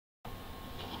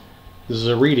This is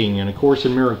a reading in A Course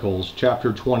in Miracles,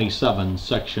 Chapter 27,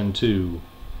 Section 2.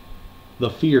 The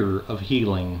Fear of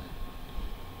Healing.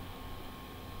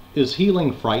 Is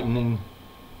healing frightening?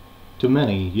 To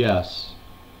many, yes.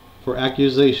 For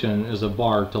accusation is a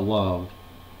bar to love,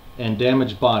 and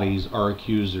damaged bodies are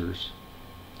accusers.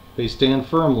 They stand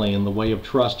firmly in the way of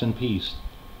trust and peace,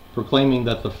 proclaiming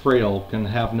that the frail can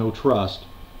have no trust,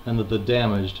 and that the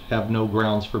damaged have no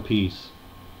grounds for peace.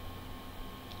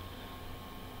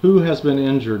 Who has been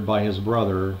injured by his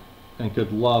brother, and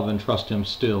could love and trust him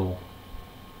still?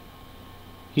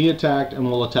 He attacked and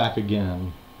will attack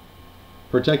again.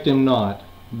 Protect him not,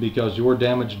 because your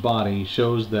damaged body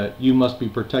shows that you must be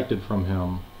protected from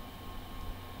him.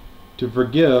 To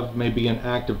forgive may be an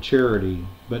act of charity,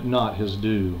 but not his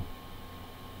due.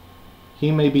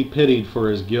 He may be pitied for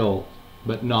his guilt,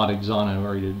 but not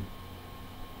exonerated.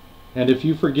 And if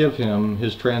you forgive him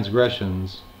his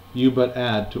transgressions, you but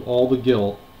add to all the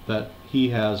guilt that he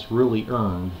has really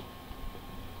earned.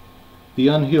 The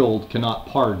unhealed cannot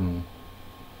pardon,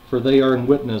 for they are in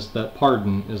witness that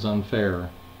pardon is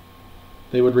unfair.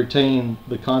 They would retain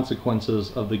the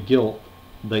consequences of the guilt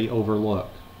they overlook.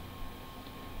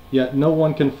 Yet no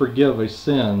one can forgive a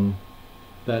sin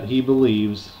that he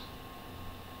believes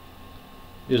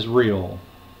is real,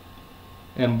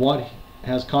 and what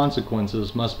has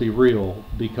consequences must be real,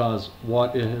 because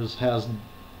what it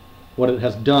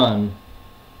has done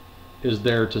is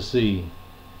there to see.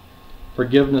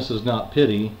 Forgiveness is not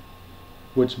pity,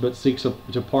 which but seeks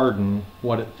to pardon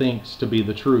what it thinks to be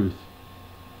the truth.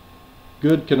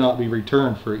 Good cannot be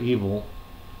returned for evil,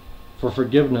 for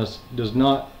forgiveness does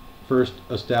not first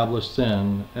establish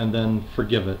sin and then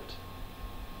forgive it.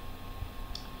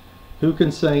 Who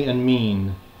can say and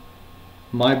mean,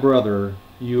 "My brother,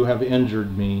 you have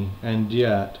injured me, and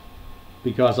yet,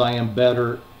 because I am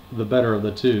the better of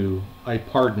the two, I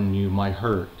pardon you my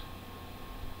hurt"?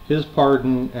 His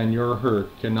pardon and your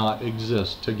hurt cannot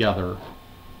exist together.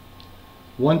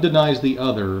 One denies the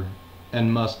other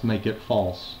and must make it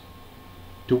false.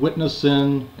 To witness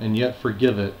sin and yet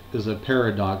forgive it is a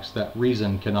paradox that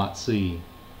reason cannot see.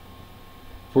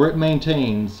 For it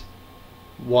maintains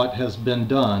what has been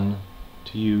done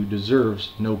to you deserves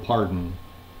no pardon,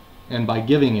 and by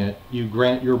giving it you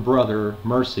grant your brother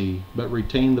mercy but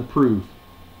retain the proof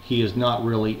he is not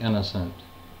really innocent.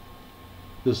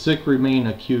 The sick remain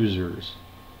accusers.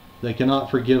 They cannot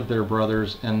forgive their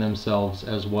brothers and themselves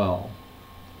as well.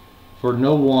 For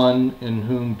no one in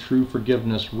whom true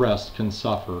forgiveness rests can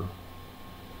suffer.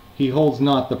 He holds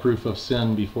not the proof of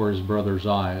sin before his brother's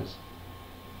eyes,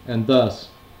 and thus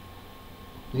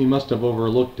he must have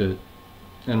overlooked it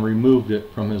and removed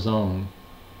it from his own.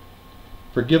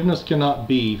 Forgiveness cannot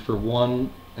be for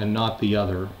one and not the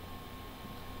other.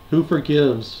 Who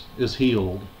forgives is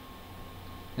healed,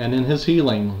 and in his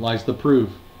healing lies the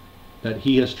proof that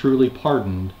he has truly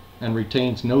pardoned and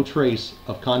retains no trace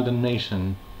of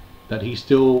condemnation that he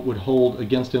still would hold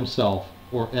against himself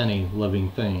or any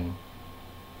living thing.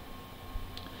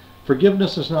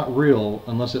 Forgiveness is not real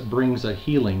unless it brings a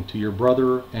healing to your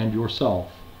brother and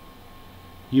yourself.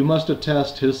 You must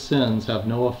attest his sins have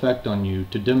no effect on you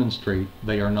to demonstrate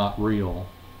they are not real.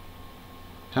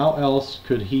 How else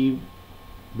could he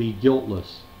be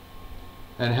guiltless?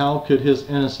 And how could his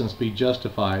innocence be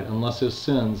justified unless his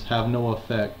sins have no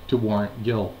effect to warrant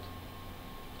guilt?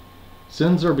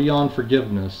 Sins are beyond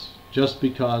forgiveness just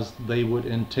because they would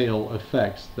entail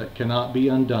effects that cannot be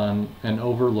undone and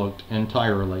overlooked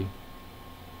entirely.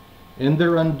 In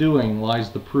their undoing lies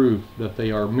the proof that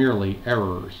they are merely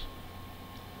errors.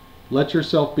 Let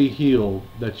yourself be healed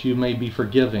that you may be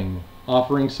forgiving,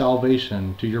 offering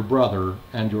salvation to your brother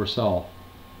and yourself.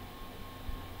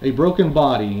 A broken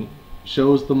body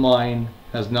shows the mind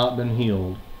has not been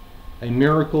healed. A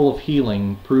miracle of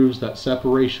healing proves that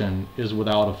separation is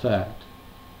without effect.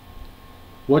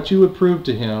 What you would prove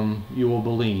to him, you will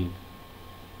believe.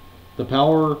 The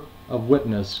power of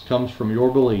witness comes from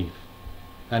your belief,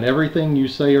 and everything you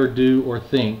say or do or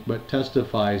think but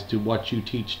testifies to what you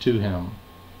teach to him.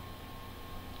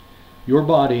 Your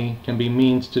body can be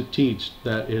means to teach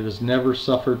that it has never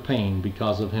suffered pain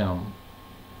because of him,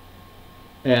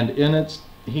 and in its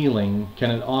healing can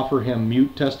it offer him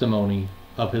mute testimony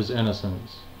of his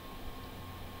innocence.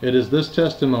 It is this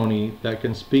testimony that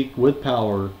can speak with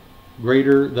power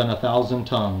greater than 1,000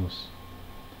 tongues.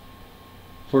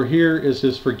 For here is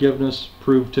his forgiveness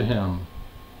proved to him.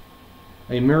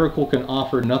 A miracle can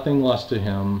offer nothing less to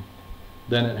him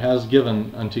than it has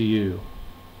given unto you.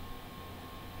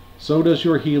 So does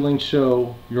your healing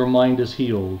show your mind is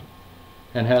healed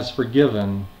and has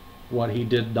forgiven what he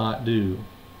did not do.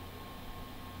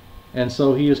 and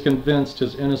so he is convinced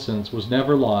his innocence was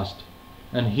never lost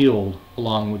and healed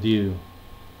along with you.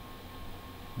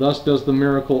 Thus does the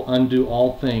miracle undo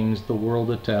all things the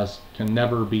world attests can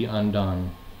never be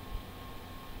undone.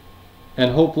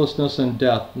 And hopelessness and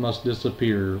death must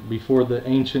disappear before the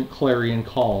ancient clarion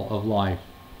call of life.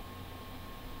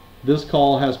 This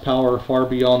call has power far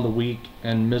beyond the weak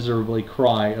and miserably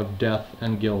cry of death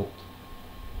and guilt.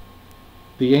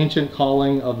 The ancient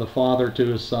calling of the Father to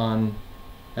his Son,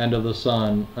 and of the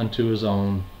Son unto his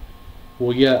own,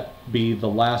 will yet be the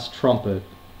last trumpet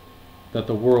that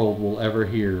the world will ever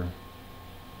hear.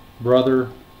 Brother,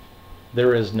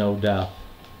 there is no death.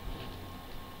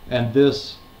 And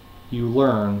this you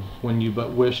learn when you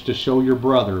but wish to show your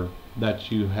brother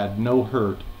that you had no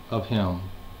hurt of him.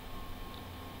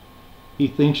 He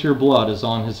thinks your blood is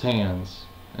on his hands,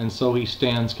 and so he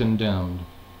stands condemned.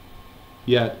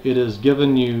 Yet it is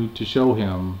given you to show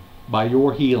him, by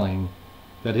your healing,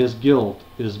 that his guilt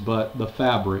is but the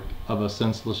fabric of a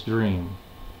senseless dream.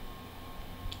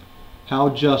 How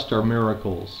just are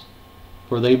miracles,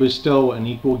 for they bestow an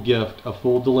equal gift of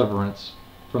full deliverance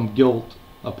from guilt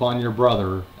upon your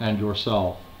brother and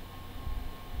yourself.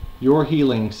 Your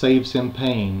healing saves him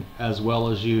pain as well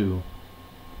as you,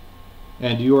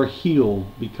 and you are healed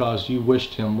because you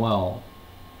wished him well.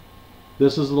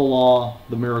 This is the law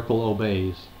the miracle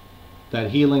obeys,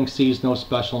 that healing sees no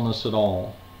specialness at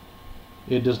all.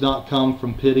 It does not come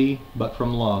from pity, but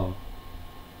from love.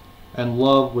 And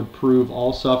love would prove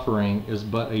all suffering is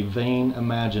but a vain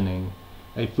imagining,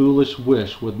 a foolish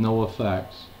wish with no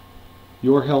effects.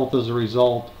 Your health is a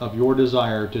result of your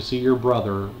desire to see your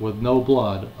brother with no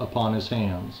blood upon his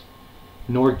hands,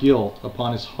 nor guilt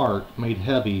upon his heart made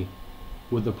heavy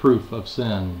with the proof of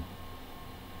sin.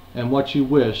 And what you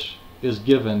wish is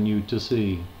given you to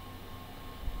see.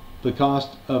 The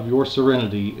cost of your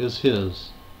serenity is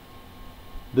his.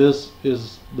 This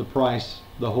is the price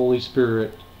the Holy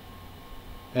Spirit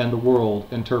and the world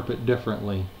interpret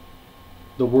differently.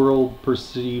 The world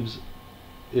perceives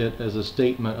it as a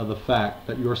statement of the fact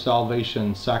that your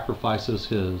salvation sacrifices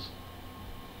his.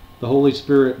 The Holy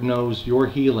Spirit knows your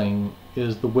healing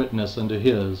is the witness unto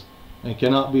his, and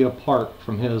cannot be apart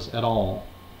from his at all.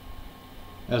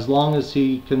 As long as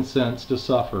he consents to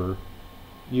suffer,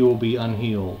 you will be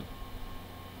unhealed.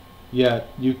 Yet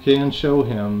you can show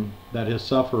him that his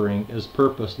suffering is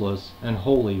purposeless and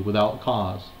wholly without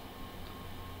cause.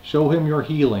 Show him your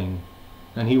healing,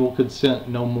 and he will consent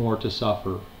no more to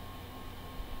suffer.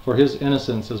 For his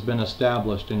innocence has been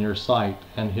established in your sight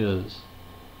and his.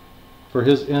 For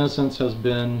his innocence has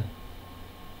been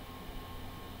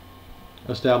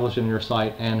established in your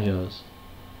sight and his.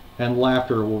 And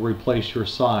laughter will replace your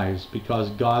sighs, because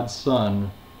God's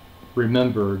Son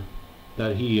remembered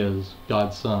that he is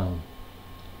God's Son.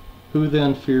 Who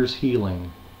then fears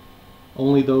healing?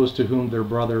 Only those to whom their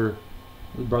brother's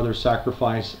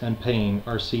sacrifice and pain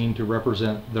are seen to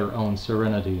represent their own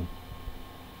serenity.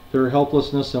 Their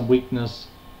helplessness and weakness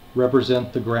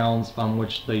represent the grounds on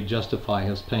which they justify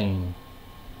his pain.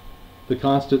 The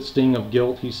constant sting of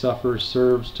guilt he suffers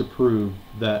serves to prove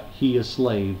that he is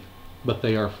slave, but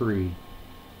they are free.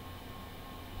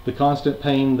 The constant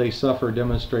pain they suffer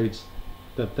demonstrates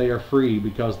that they are free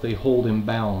because they hold him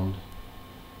bound.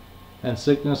 And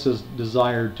sickness is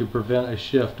desired to prevent a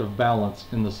shift of balance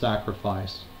in the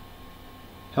sacrifice.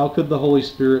 How could the Holy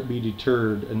Spirit be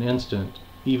deterred an instant,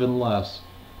 even less,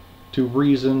 to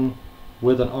reason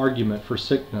with an argument for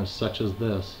sickness such as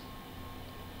this?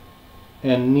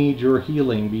 And need your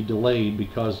healing be delayed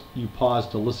because you pause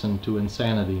to listen to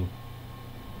insanity?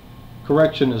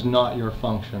 Correction is not your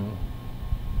function.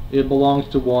 It belongs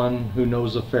to one who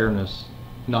knows of fairness,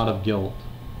 not of guilt.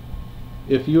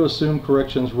 If you assume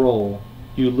correction's role,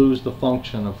 you lose the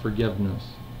function of forgiveness.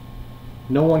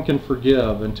 No one can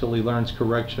forgive until he learns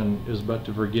correction is but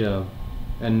to forgive,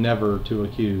 and never to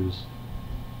accuse.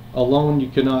 Alone you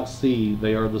cannot see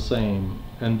they are the same,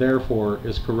 and therefore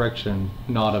is correction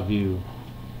not of you.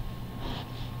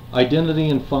 Identity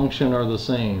and function are the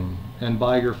same, and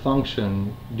by your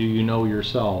function do you know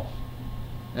yourself.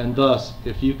 And thus,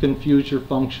 if you confuse your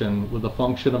function with the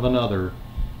function of another,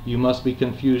 you must be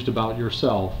confused about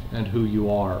yourself and who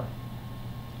you are.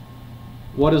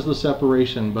 What is the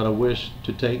separation but a wish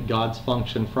to take God's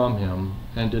function from him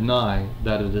and deny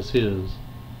that it is his?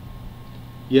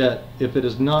 Yet, if it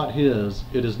is not his,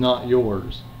 it is not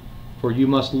yours, for you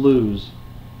must lose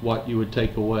what you would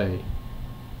take away.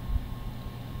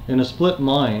 In a split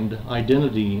mind,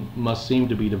 identity must seem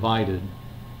to be divided,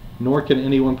 nor can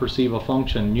anyone perceive a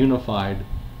function unified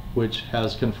which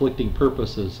has conflicting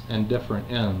purposes and different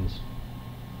ends.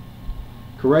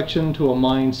 Correction to a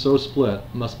mind so split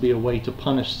must be a way to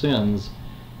punish sins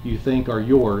you think are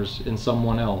yours in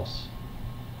someone else.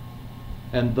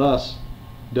 and thus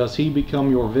does he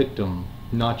become your victim,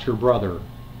 not your brother,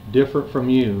 different from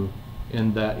you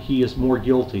in that he is more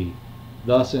guilty,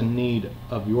 thus in need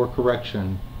of your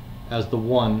correction as the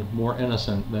one more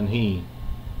innocent than he.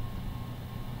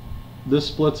 This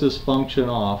splits his function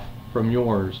off from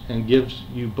yours and gives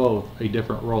you both a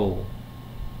different role.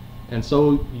 And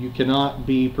so you cannot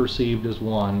be perceived as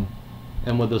one,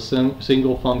 and with a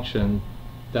single function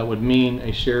that would mean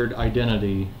a shared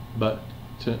identity, but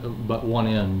one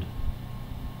end.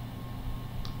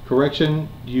 Correction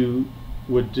you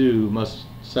would do must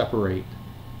separate,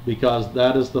 because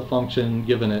that is the function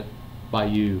given it by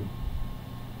you.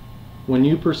 When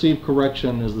you perceive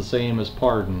correction as the same as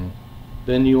pardon,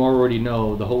 then you already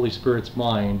know the Holy Spirit's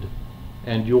mind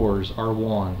and yours are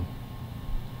one.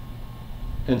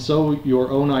 And so your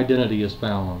own identity is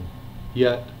found.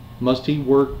 Yet must he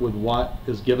work with what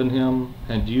is given him,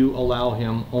 and you allow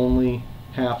him only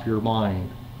half your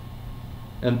mind.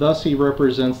 And thus he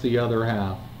represents the other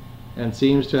half, and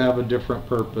seems to have a different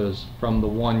purpose from the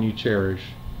one you cherish,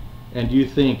 and you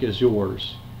think is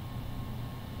yours.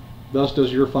 Thus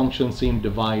does your function seem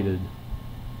divided,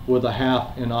 with a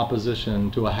half in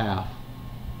opposition to a half.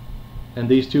 And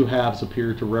these two halves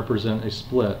appear to represent a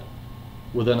split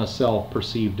within a self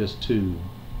perceived as two.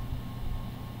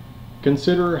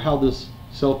 Consider how this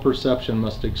self-perception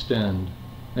must extend,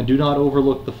 and do not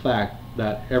overlook the fact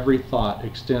that every thought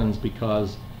extends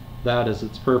because that is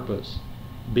its purpose,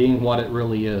 being what it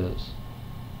really is.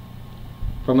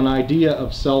 From an idea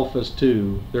of self as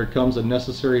two, there comes a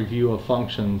necessary view of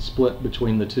function split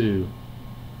between the two.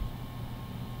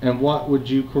 And what would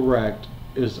you correct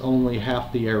is only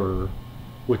half the error,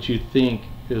 which you think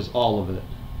is all of it.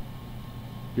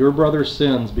 Your brother's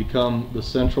sins become the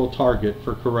central target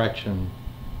for correction,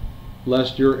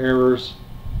 lest your errors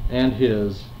and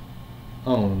his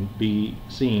own be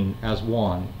seen as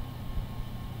one.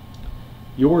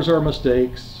 Yours are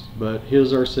mistakes, but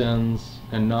his are sins,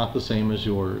 and not the same as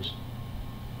yours.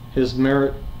 His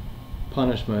merit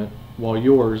punishment, while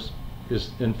yours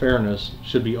is in fairness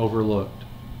should be overlooked.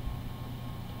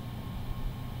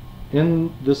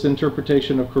 In this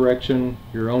interpretation of correction,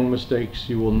 your own mistakes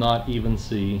you will not even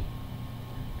see.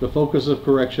 The focus of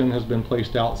correction has been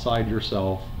placed outside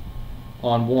yourself,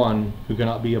 on one who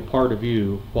cannot be a part of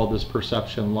you while this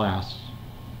perception lasts.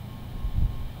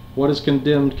 What is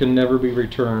condemned can never be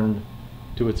returned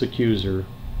to its accuser,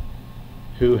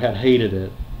 who had hated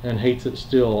it and hates it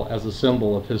still as a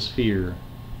symbol of his fear.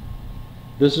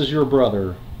 This is your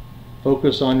brother.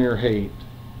 Focus on your hate,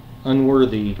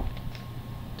 unworthy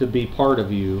to be part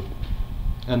of you,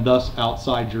 and thus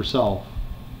outside yourself,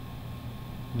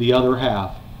 the other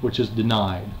half, which is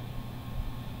denied.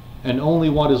 And only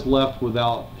what is left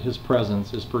without his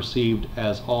presence is perceived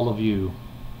as all of you.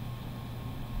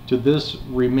 To this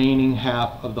remaining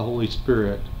half of the Holy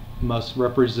Spirit must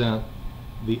represent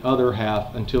the other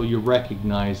half until you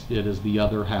recognize it as the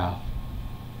other half.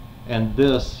 And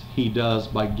this he does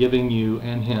by giving you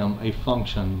and him a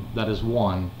function that is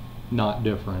one, not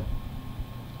different.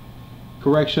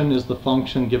 Correction is the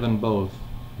function given both,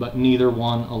 but neither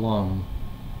one alone.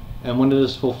 And when it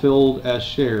is fulfilled as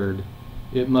shared,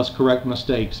 it must correct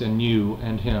mistakes in you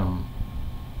and him.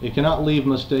 It cannot leave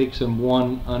mistakes in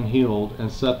one unhealed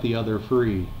and set the other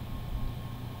free.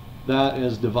 That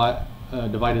is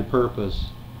divided purpose,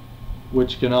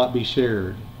 which cannot be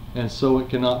shared, and so it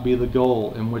cannot be the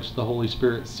goal in which the Holy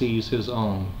Spirit sees his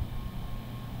own.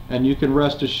 And you can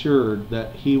rest assured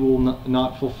that he will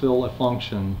not fulfill a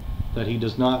function that he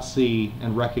does not see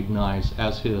and recognize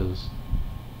as his.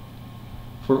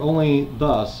 For only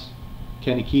thus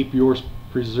can he keep yours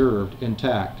preserved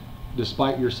intact,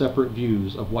 despite your separate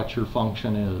views of what your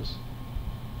function is.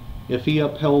 If he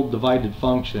upheld divided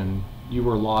function, you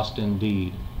were lost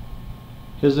indeed.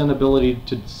 His inability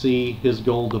to see his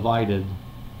goal divided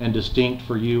and distinct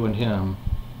for you and him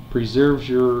preserves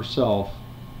yourself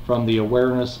from the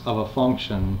awareness of a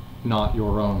function not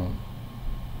your own,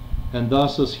 and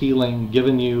thus is healing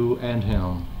given you and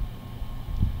him.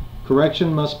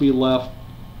 Correction must be left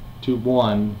to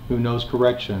one who knows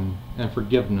correction and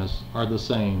forgiveness are the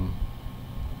same.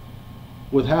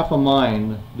 With half a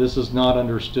mind, this is not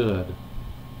understood.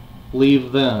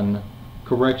 Leave then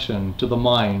correction to the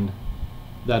mind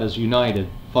that is united,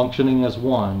 functioning as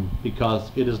one,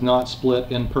 because it is not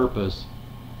split in purpose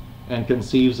and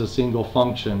conceives a single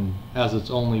function as its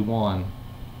only one.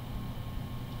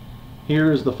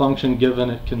 Here is the function given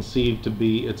it conceived to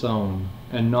be its own,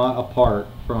 and not apart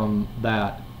from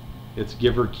that its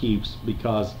giver keeps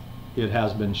because it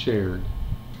has been shared.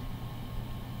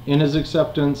 In his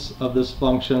acceptance of this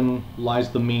function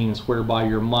lies the means whereby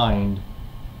your mind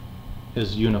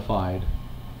is unified.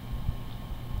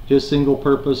 His single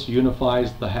purpose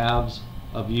unifies the halves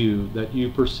of you that you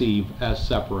perceive as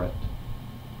separate,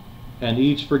 and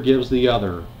each forgives the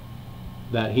other,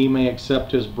 that he may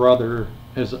accept his brother,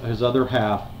 his other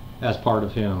half, as part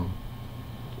of him.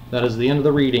 That is the end of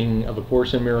the reading of A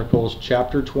Course in Miracles,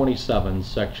 Chapter 27,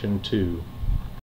 Section 2.